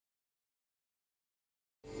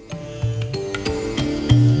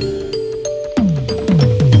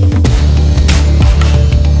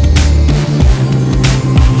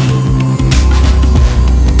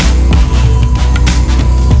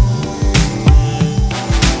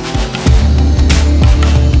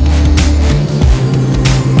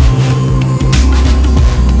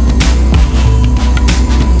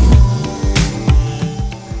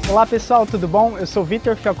Olá pessoal, tudo bom? Eu sou o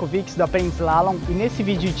Vitor Fialkovics do Aprenda Slalom e nesse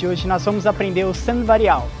vídeo de hoje nós vamos aprender o Sun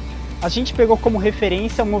Varial. A gente pegou como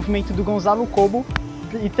referência o movimento do Gonzalo Cobo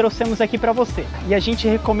e trouxemos aqui para você. E a gente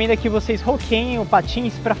recomenda que vocês roqueiem o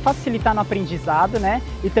patins para facilitar no aprendizado, né?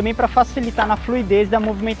 E também para facilitar na fluidez da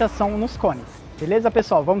movimentação nos cones. Beleza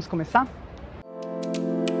pessoal? Vamos começar?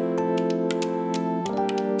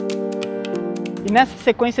 E nessa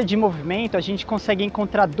sequência de movimento a gente consegue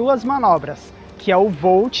encontrar duas manobras, que é o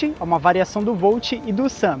Volt, uma variação do Volt e do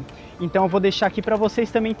Sun. Então eu vou deixar aqui para vocês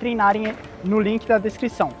também treinarem no link da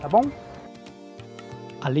descrição, tá bom?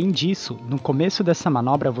 Além disso, no começo dessa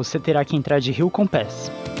manobra você terá que entrar de heel com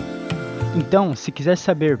pés. Então, se quiser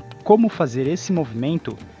saber como fazer esse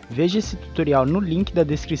movimento, veja esse tutorial no link da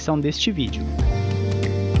descrição deste vídeo.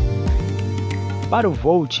 Para o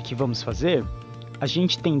Volt que vamos fazer, a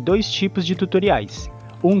gente tem dois tipos de tutoriais.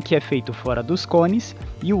 Um que é feito fora dos cones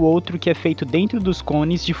e o outro que é feito dentro dos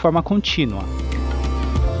cones de forma contínua.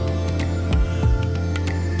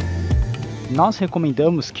 Nós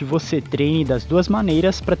recomendamos que você treine das duas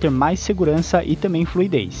maneiras para ter mais segurança e também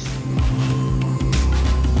fluidez.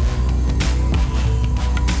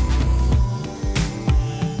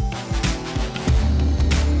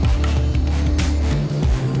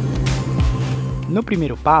 No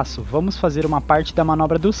primeiro passo, vamos fazer uma parte da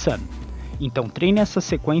manobra do Sun. Então treine essa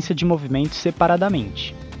sequência de movimentos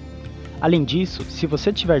separadamente. Além disso, se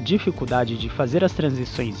você tiver dificuldade de fazer as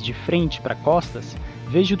transições de frente para costas,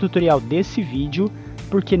 veja o tutorial desse vídeo,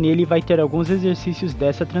 porque nele vai ter alguns exercícios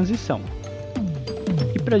dessa transição.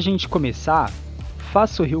 E para a gente começar,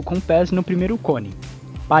 faça o heel com pés no primeiro cone.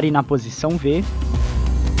 Pare na posição V,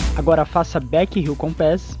 agora faça back heel com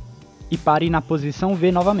pés e pare na posição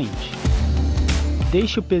V novamente.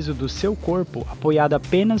 Deixe o peso do seu corpo apoiado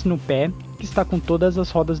apenas no pé que está com todas as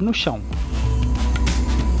rodas no chão.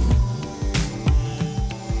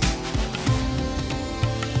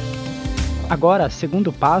 Agora,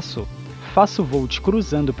 segundo passo, faça o Volt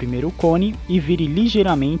cruzando o primeiro cone e vire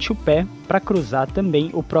ligeiramente o pé para cruzar também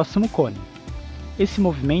o próximo cone. Esse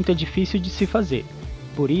movimento é difícil de se fazer,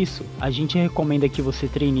 por isso a gente recomenda que você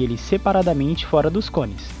treine ele separadamente fora dos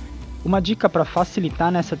cones. Uma dica para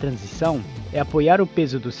facilitar nessa transição é apoiar o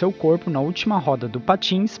peso do seu corpo na última roda do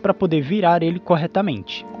patins para poder virar ele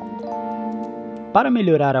corretamente. Para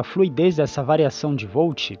melhorar a fluidez dessa variação de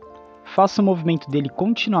Volt, faça o movimento dele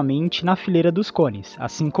continuamente na fileira dos cones,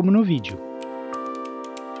 assim como no vídeo.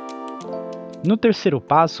 No terceiro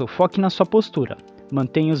passo, foque na sua postura.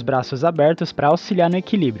 Mantenha os braços abertos para auxiliar no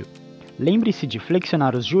equilíbrio. Lembre-se de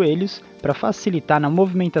flexionar os joelhos para facilitar na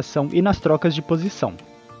movimentação e nas trocas de posição.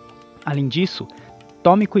 Além disso,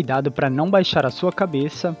 tome cuidado para não baixar a sua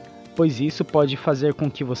cabeça, pois isso pode fazer com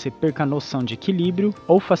que você perca a noção de equilíbrio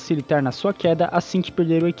ou facilitar na sua queda assim que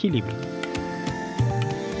perder o equilíbrio.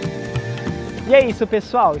 E é isso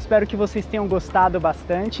pessoal, espero que vocês tenham gostado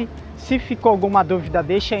bastante. Se ficou alguma dúvida,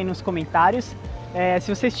 deixa aí nos comentários.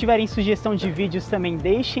 Se vocês tiverem sugestão de vídeos também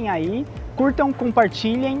deixem aí, curtam,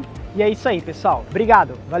 compartilhem. E é isso aí pessoal,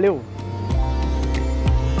 obrigado, valeu!